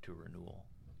way to renewal,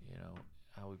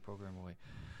 how we program our way.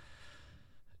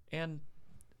 And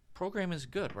program is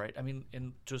good, right? I mean,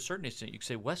 to a certain extent, you could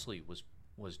say Wesley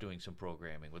was doing some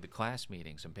programming with the class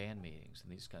meetings and band meetings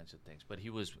and these kinds of things, but he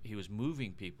was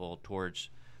moving people towards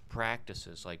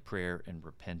practices like prayer and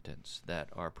repentance that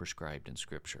are prescribed in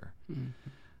Scripture.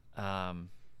 Mm-hmm.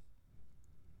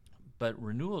 But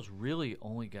renewal is really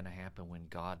only going to happen when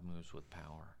God moves with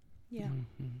power. Yeah.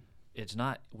 Mm-hmm. It's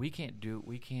not. We can't do it.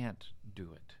 We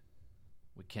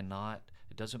cannot.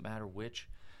 It doesn't matter which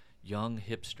young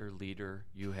hipster leader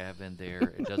you have in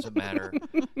there. It doesn't matter,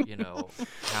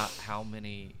 how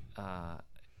many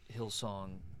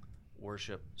Hillsong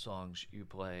worship songs you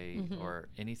play, mm-hmm. or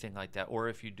anything like that, or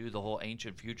if you do the whole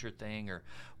ancient future thing or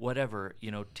whatever.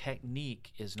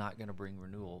 Technique is not going to bring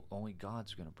renewal. Only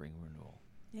God's going to bring renewal.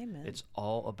 Amen. It's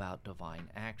all about divine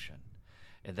action,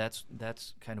 and that's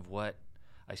kind of what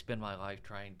I spend my life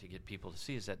trying to get people to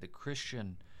see, is that the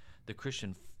Christian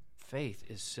faith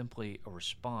is simply a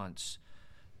response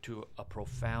to a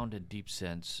profound and deep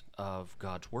sense of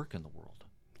God's work in the world.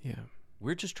 Yeah.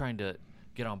 We're just trying to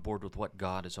get on board with what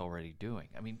God is already doing.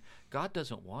 I mean, God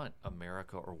doesn't want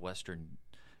America or Western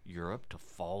Europe to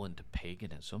fall into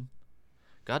paganism.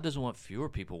 God doesn't want fewer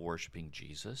people worshiping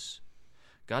Jesus.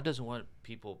 God doesn't want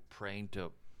people praying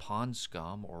to pond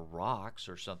scum or rocks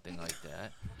or something like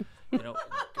that.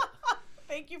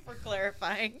 Thank you for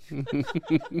clarifying.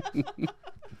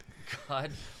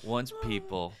 God wants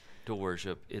people to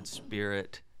worship in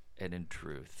spirit and in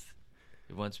truth.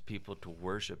 He wants people to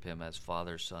worship Him as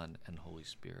Father, Son, and Holy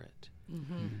Spirit.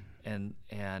 Mm-hmm.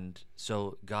 And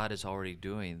so God is already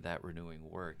doing that renewing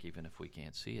work, even if we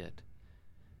can't see it.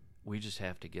 We just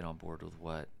have to get on board with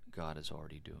what God is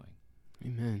already doing.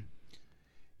 Amen.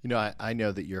 I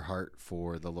know that your heart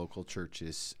for the local church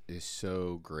is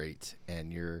so great,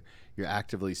 and you're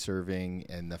actively serving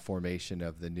in the formation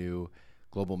of the new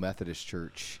Global Methodist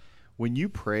Church. When you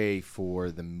pray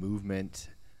for the movement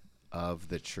of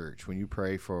the church, when you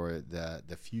pray for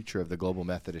the future of the Global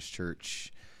Methodist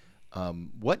Church,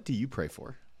 what do you pray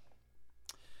for?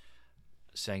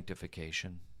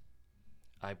 Sanctification.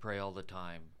 I pray all the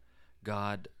time,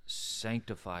 God,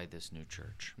 sanctify this new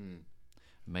church.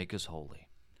 Make us holy.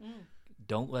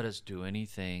 Don't let us do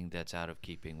anything that's out of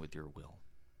keeping with your will.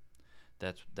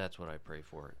 That's what I pray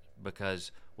for.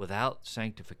 Because without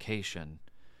sanctification,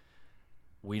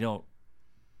 we're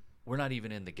not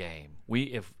even in the game.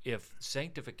 If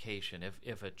sanctification,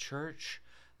 if a church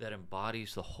that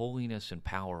embodies the holiness and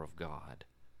power of God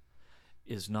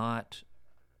is not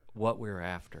what we're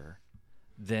after,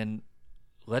 then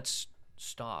let's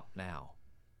stop now.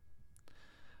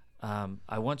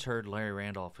 I once heard Larry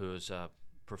Randolph, who is a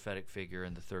prophetic figure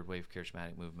in the third wave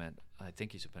charismatic movement. I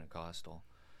think he's a Pentecostal.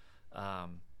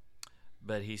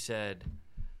 But he said,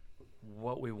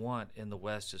 what we want in the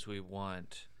West is we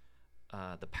want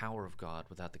the power of God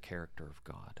without the character of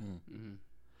God. Mm-hmm.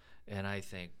 And I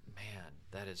think, man,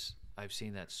 I've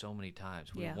seen that so many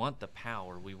times. We want the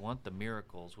power, we want the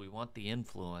miracles, we want the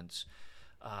influence,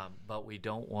 but we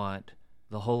don't want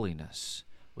the holiness.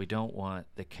 We don't want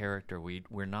the character.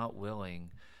 We're not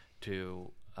willing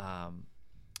to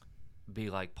be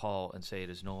like Paul and say, it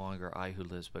is no longer I who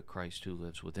lives, but Christ who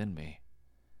lives within me.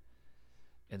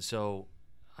 And so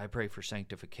I pray for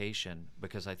sanctification,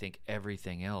 because I think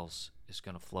everything else is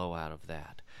going to flow out of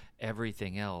that.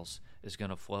 Everything else is going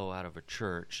to flow out of a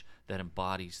church that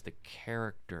embodies the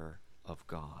character of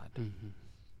God. Mm-hmm.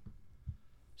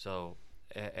 So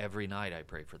every night I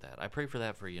pray for that. I pray for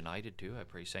that for United too. I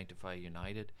pray sanctify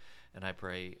United, and I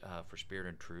pray for Spirit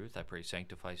and Truth. I pray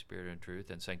sanctify Spirit and Truth,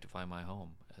 and sanctify my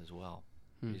home as well.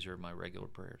 These are my regular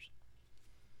prayers.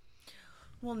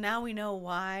 Well, now we know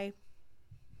why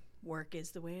work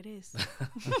is the way it is.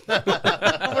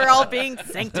 We're all being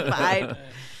sanctified.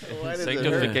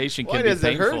 Sanctification can Why be does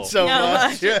painful. it hurt so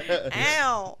much?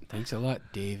 Ow. Thanks a lot,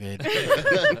 David.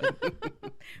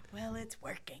 Well, it's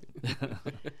working.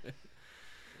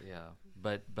 Yeah,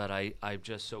 but I'm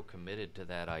just so committed to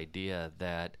that idea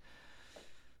that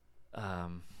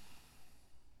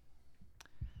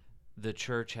the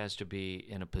church has to be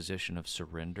in a position of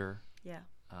surrender, Yeah.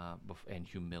 and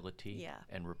humility, Yeah.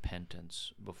 and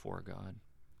repentance before God.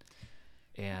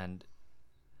 And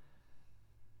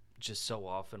just so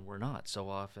often we're not. So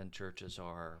often churches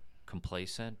are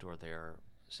complacent, or they're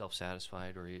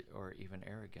self-satisfied, or even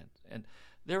arrogant. And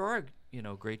there are,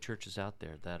 great churches out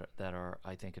there that are,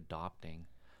 I think, adopting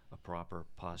a proper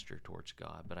posture towards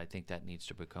God. But I think that needs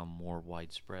to become more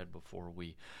widespread before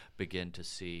we begin to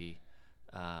see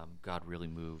God really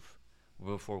move,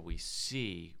 before we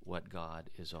see what God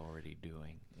is already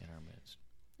doing in our midst.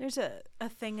 There's a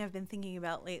thing I've been thinking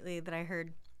about lately that I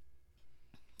heard.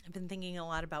 I've been thinking a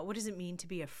lot about what does it mean to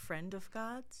be a friend of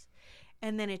God's?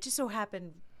 And then it just so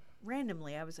happened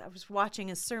randomly. I was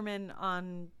watching a sermon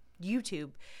on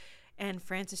YouTube, and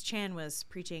Francis Chan was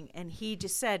preaching, and he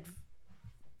just said,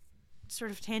 sort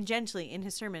of tangentially in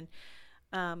his sermon,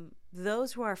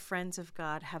 those who are friends of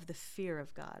God have the fear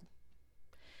of God.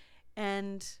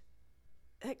 And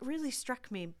it really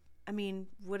struck me. I mean,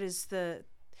 what is the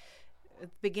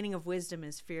beginning of wisdom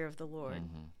is fear of the Lord.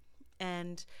 Mm-hmm.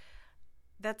 And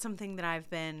that's something that I've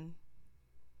been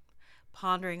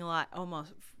pondering a lot,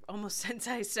 almost since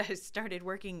I started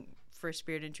working for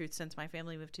Spirit and Truth, since my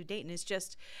family moved to Dayton, is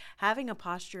just having a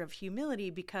posture of humility,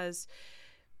 because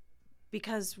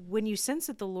when you sense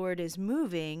that the Lord is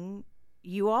moving,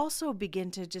 you also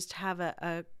begin to just have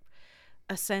a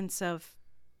sense of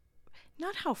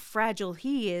not how fragile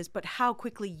he is, but how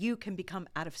quickly you can become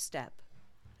out of step.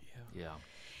 Yeah.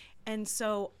 And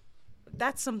so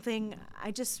that's something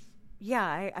I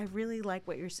really like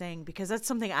what you're saying, because that's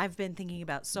something I've been thinking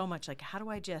about so much. Like, how do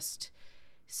I just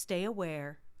stay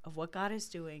aware of what God is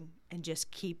doing and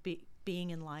just keep being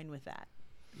in line with that?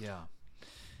 Yeah.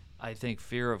 I think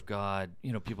fear of God,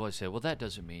 people always say, well, that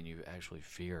doesn't mean you actually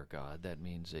fear God. That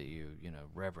means that you,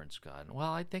 reverence God.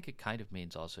 Well, I think it kind of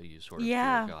means also you sort of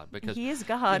fear God, because he is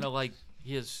God.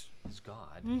 He is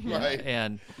God. Mm-hmm.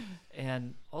 Right.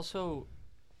 And also,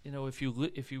 if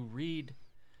you read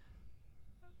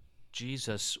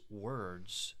Jesus'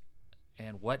 words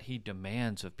and what he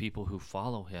demands of people who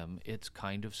follow him, it's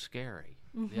kind of scary.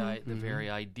 Mm-hmm. The very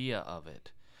idea of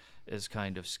it is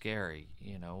kind of scary.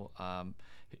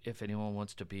 If anyone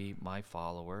wants to be my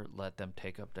follower, let them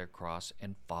take up their cross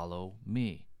and follow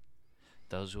me.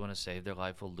 Those who want to save their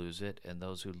life will lose it, and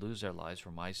those who lose their lives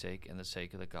for my sake and the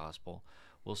sake of the gospel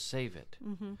will save it.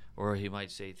 Mm-hmm. Or he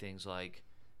might say things like,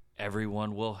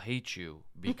 everyone will hate you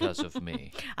because of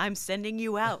me. I'm sending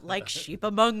you out like sheep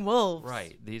among wolves.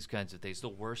 Right, these kinds of things. The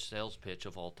worst sales pitch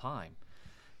of all time.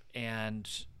 And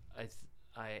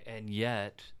and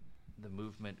yet the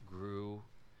movement grew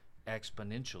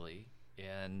exponentially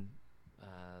in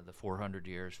the 400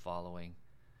 years following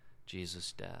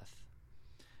Jesus' death.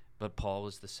 But Paul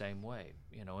was the same way,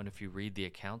 and if you read the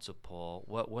accounts of Paul,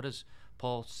 what does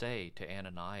Paul say to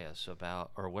Ananias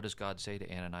about, or what does God say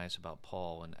to Ananias about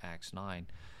Paul in Acts 9?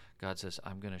 God says,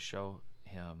 I'm going to show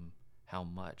him how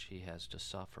much he has to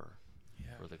suffer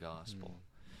for the gospel.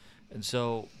 And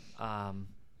so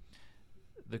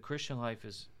the Christian life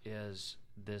is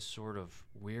this sort of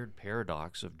weird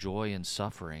paradox of joy and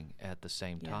suffering at the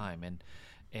same time.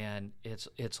 And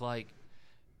it's like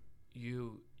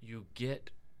you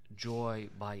get joy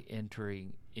by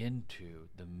entering into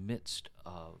the midst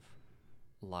of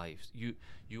life.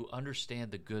 You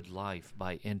understand the good life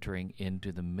by entering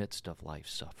into the midst of life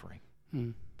suffering.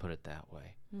 Put it that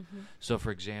way. Mm-hmm. So,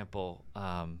 for example,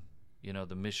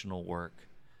 the missional work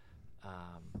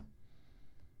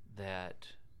that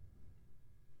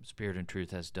Spirit and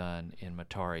Truth has done in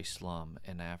Matare slum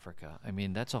in Africa. I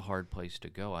mean, that's a hard place to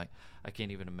go. I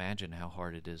can't even imagine how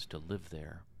hard it is to live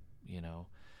there,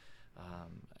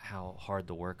 how hard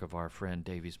the work of our friend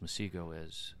Davies Masigo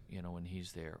is, when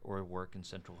he's there, or work in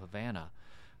Central Havana,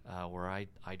 where I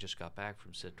just got back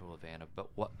from Central Havana.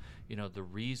 But the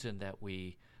reason that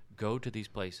we go to these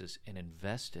places and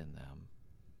invest in them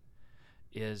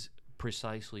is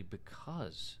precisely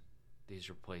because these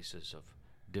are places of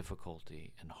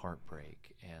difficulty and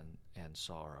heartbreak and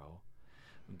sorrow.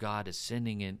 God is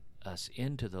sending us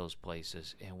into those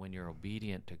places, and when you're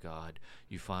obedient to God,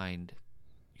 you find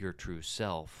your true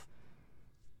self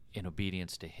in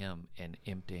obedience to him and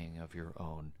emptying of your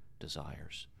own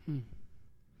desires.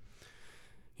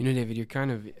 David, you're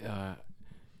kind of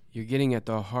you're getting at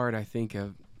the heart, I think,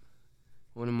 of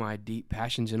one of my deep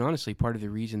passions, and honestly part of the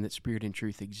reason that Spirit and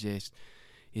Truth exists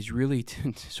is really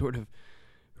to sort of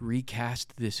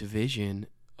recast this vision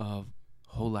of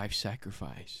whole life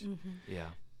sacrifice. Mm-hmm. Yeah.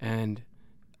 And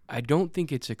I don't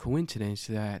think it's a coincidence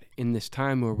that in this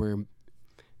time where we're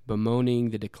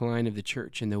bemoaning the decline of the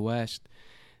church in the West,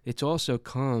 it's also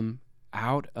come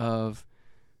out of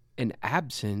an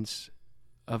absence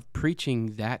of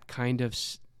preaching that kind of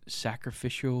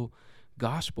sacrificial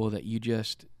gospel that you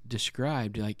just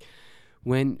described. Like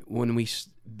when we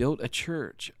built a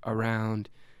church around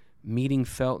meeting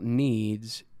felt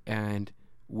needs and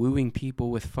wooing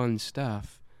people with fun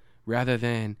stuff rather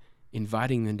than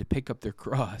inviting them to pick up their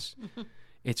cross,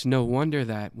 it's no wonder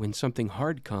that when something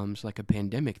hard comes, like a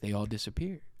pandemic, they all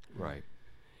disappear. Right.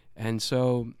 And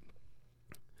so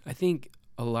I think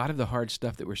a lot of the hard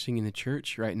stuff that we're seeing in the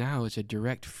church right now is a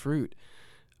direct fruit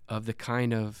of the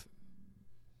kind of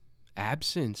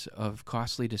absence of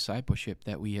costly discipleship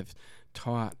that we have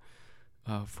taught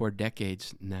for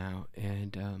decades now.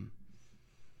 And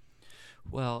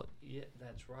well, yeah,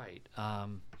 that's right.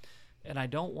 And I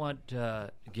don't want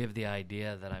to give the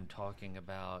idea that I'm talking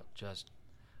about just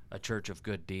a church of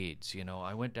good deeds. You know,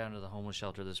 I went down to the homeless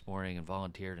shelter this morning and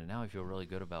volunteered, and now I feel really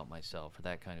good about myself or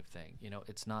that kind of thing. You know,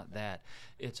 it's not that.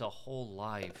 It's a whole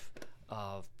life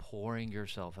of pouring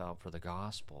yourself out for the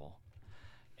gospel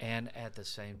and at the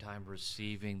same time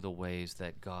receiving the ways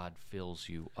that God fills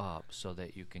you up so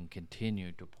that you can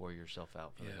continue to pour yourself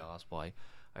out for the gospel. I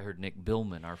heard Nick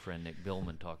Billman, our friend Nick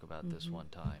Billman, talk about this one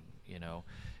time. You know,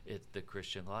 the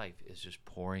Christian life is just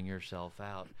pouring yourself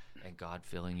out and God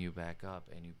filling you back up,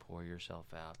 and you pour yourself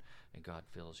out and God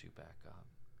fills you back up.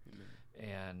 Amen.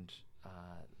 And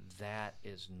that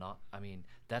is not, I mean,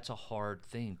 that's a hard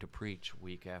thing to preach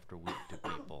week after week to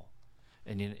people.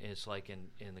 And it's like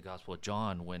in the Gospel of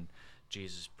John when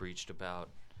Jesus preached about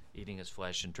eating his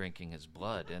flesh and drinking his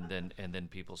blood, and then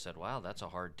people said, wow, that's a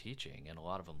hard teaching, and a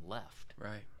lot of them left.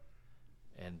 right.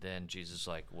 And then Jesus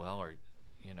like, well,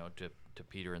 to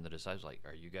Peter and the disciples, like,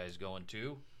 are you guys going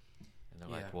too? And they're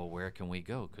like, well, where can we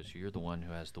go? Because you're the one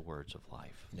who has the words of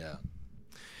life. Yeah.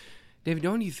 David,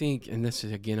 don't you think, and this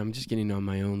is, again, I'm just getting on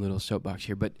my own little soapbox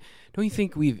here, but don't you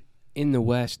think we've, in the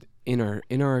West, in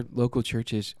our local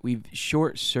churches, we've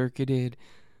short-circuited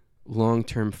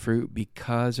long-term fruit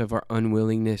because of our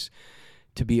unwillingness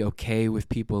to be okay with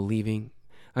people leaving?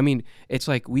 I mean, it's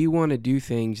like we want to do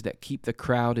things that keep the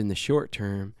crowd in the short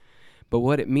term, but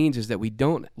what it means is that we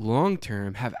don't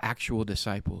long-term have actual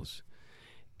disciples.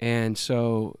 And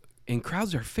so, and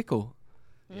crowds are fickle.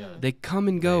 Yeah. They come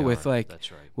and go with like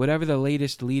That's right. whatever the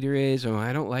latest leader is. Oh,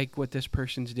 I don't like what this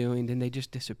person's doing. Then they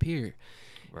just disappear.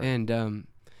 Right. And,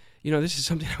 this is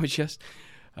something I was just,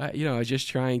 I was just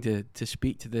trying to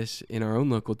speak to this in our own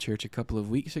local church a couple of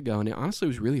weeks ago. And it honestly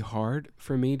was really hard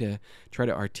for me to try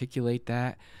to articulate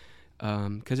that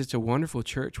because it's a wonderful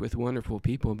church with wonderful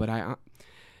people. But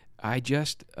I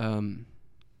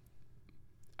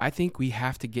think we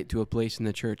have to get to a place in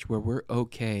the church where we're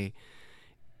okay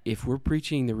if we're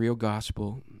preaching the real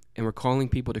gospel and we're calling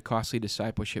people to costly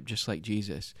discipleship just like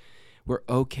Jesus. We're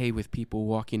okay with people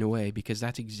walking away because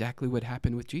that's exactly what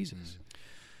happened with Jesus.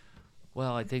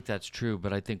 Well, I think that's true,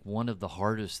 but I think one of the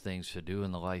hardest things to do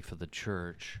in the life of the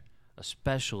church,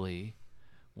 especially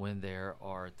when there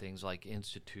are things like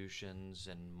institutions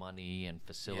and money and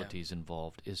facilities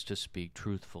involved, is to speak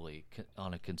truthfully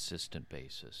on a consistent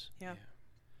basis. Yeah.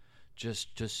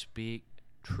 Just speak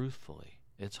truthfully.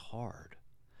 It's hard.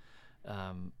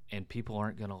 And people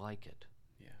aren't going to like it.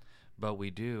 Yeah. But we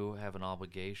do have an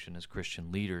obligation as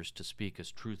Christian leaders to speak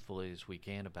as truthfully as we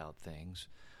can about things.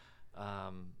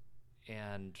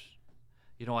 And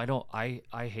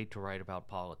I hate to write about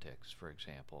politics, for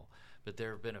example, but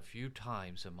there have been a few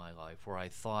times in my life where I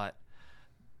thought,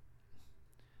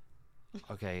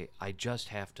 okay, I just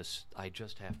have to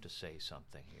say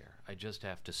something here. I just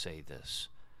have to say this.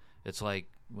 It's like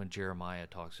when Jeremiah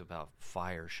talks about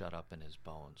fire shut up in his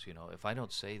bones. If I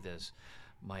don't say this,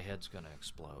 my head's going to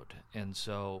explode. And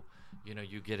so,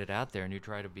 you get it out there and you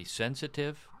try to be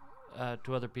sensitive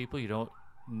to other people. You don't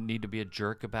need to be a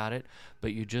jerk about it,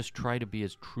 but you just try to be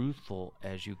as truthful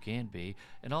as you can be,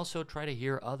 and also try to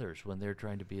hear others when they're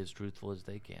trying to be as truthful as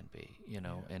they can be,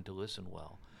 and to listen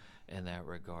well in that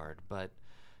regard. But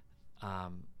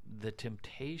the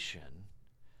temptation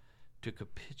to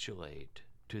capitulate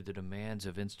to the demands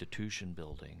of institution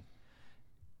building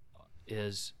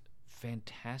is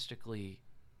fantastically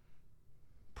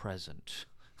present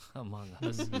among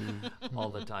us all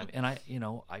the time. And I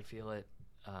feel it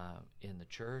in the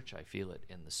church. I feel it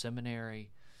in the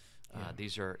seminary.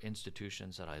 These are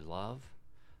institutions that I love.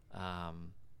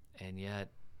 And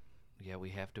yet we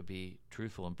have to be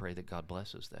truthful and pray that God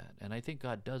blesses that. And I think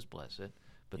God does bless it,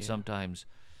 but sometimes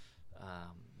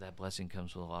that blessing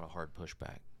comes with a lot of hard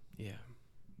pushback. Yeah.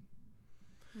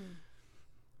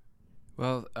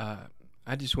 Well,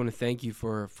 I just want to thank you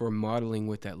for modeling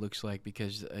what that looks like,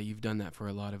 because you've done that for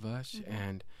a lot of us,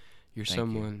 and you're Thank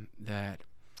someone that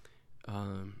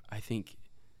I think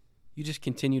you just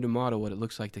continue to model what it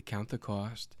looks like to count the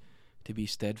cost, to be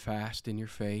steadfast in your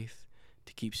faith,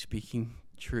 to keep speaking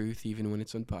truth even when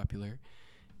it's unpopular,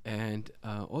 and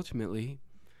ultimately,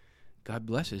 God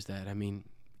blesses that. I mean,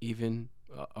 even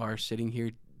our sitting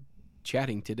here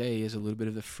chatting today is a little bit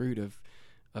of the fruit of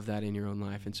that in your own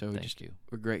life, and so Thank you.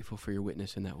 we're grateful for your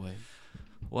witness in that way.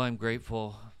 Well, I'm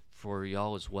grateful for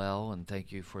y'all as well, and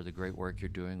thank you for the great work you're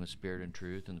doing with Spirit and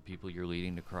Truth and the people you're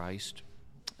leading to Christ,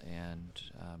 and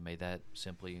may that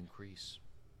simply increase.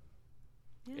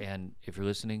 Yeah. And if you're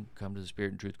listening, come to the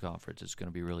Spirit and Truth Conference. It's going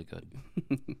to be really good.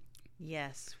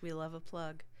 Yes, we love a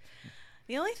plug.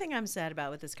 The only thing I'm sad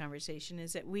about with this conversation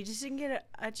is that we just didn't get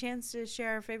a chance to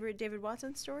share our favorite David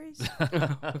Watson stories.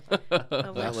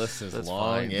 That list is That's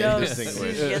long fine. and No,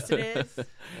 distinguished. yes, it is.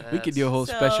 We could do a whole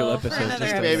special So, episode. for another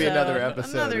just on Maybe that. another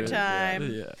episode. Another Yeah.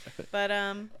 time. Yeah. But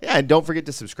Yeah, and don't forget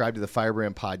to subscribe to the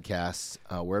Firebrand podcast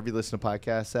wherever you listen to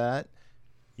podcasts at.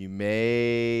 You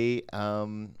may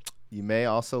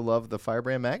also love the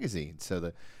Firebrand magazine.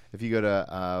 So if you go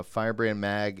to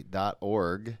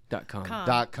firebrandmag.org.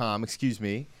 .com. Excuse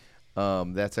me.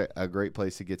 That's a great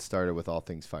place to get started with all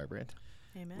things Firebrand.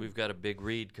 amen. We've got a big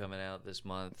read coming out this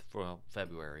month, for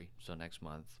February, so next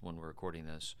month when we're recording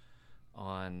this,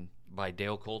 by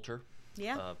Dale Coulter,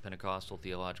 Yeah. Pentecostal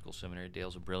Theological Seminary.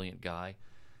 Dale's a brilliant guy,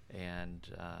 and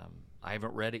I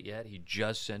haven't read it yet. He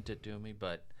just sent it to me,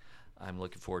 but I'm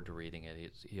looking forward to reading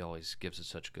it. He always gives us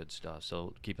such good stuff,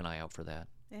 so keep an eye out for that.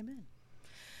 Amen.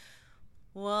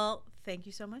 Well, thank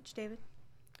you so much, David.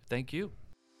 Thank you.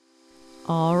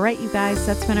 All right, you guys,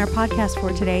 that's been our podcast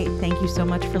for today. Thank you so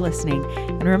much for listening.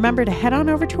 And remember to head on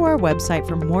over to our website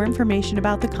for more information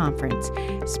about the conference,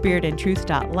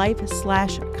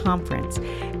 spiritandtruth.life/conference.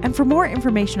 And for more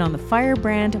information on the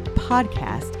Firebrand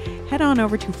podcast, head on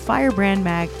over to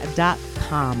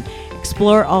firebrandmag.com.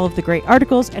 Explore all of the great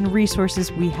articles and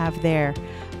resources we have there.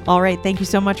 All right, thank you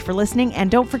so much for listening. And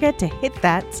don't forget to hit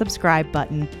that subscribe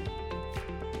button.